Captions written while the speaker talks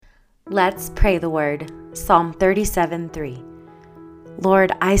Let's pray the word. Psalm 37:3.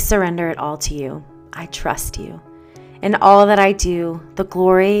 Lord, I surrender it all to you. I trust you. In all that I do, the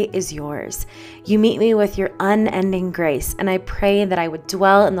glory is yours. You meet me with your unending grace, and I pray that I would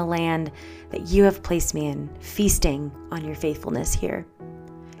dwell in the land that you have placed me in, feasting on your faithfulness here.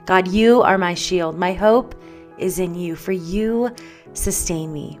 God, you are my shield. My hope is in you, for you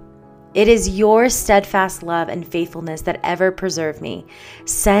sustain me. It is your steadfast love and faithfulness that ever preserve me.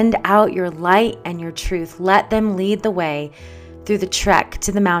 Send out your light and your truth. Let them lead the way through the trek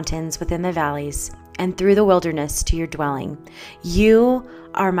to the mountains within the valleys and through the wilderness to your dwelling. You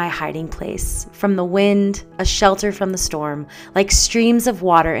are my hiding place from the wind, a shelter from the storm, like streams of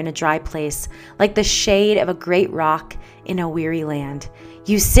water in a dry place, like the shade of a great rock in a weary land.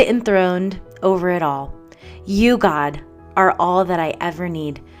 You sit enthroned over it all. You, God, are all that I ever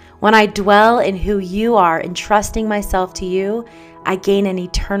need. When I dwell in who you are, entrusting myself to you, I gain an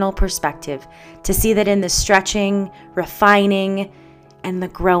eternal perspective to see that in the stretching, refining, and the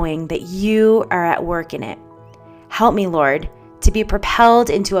growing, that you are at work in it. Help me, Lord, to be propelled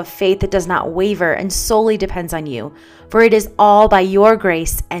into a faith that does not waver and solely depends on you, for it is all by your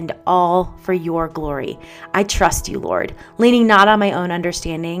grace and all for your glory. I trust you, Lord, leaning not on my own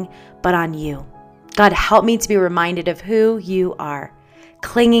understanding, but on you. God, help me to be reminded of who you are,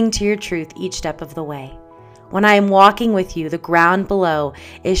 clinging to your truth each step of the way. When I am walking with you, the ground below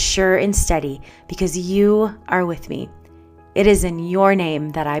is sure and steady because you are with me. It is in your name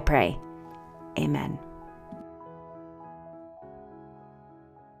that I pray. Amen.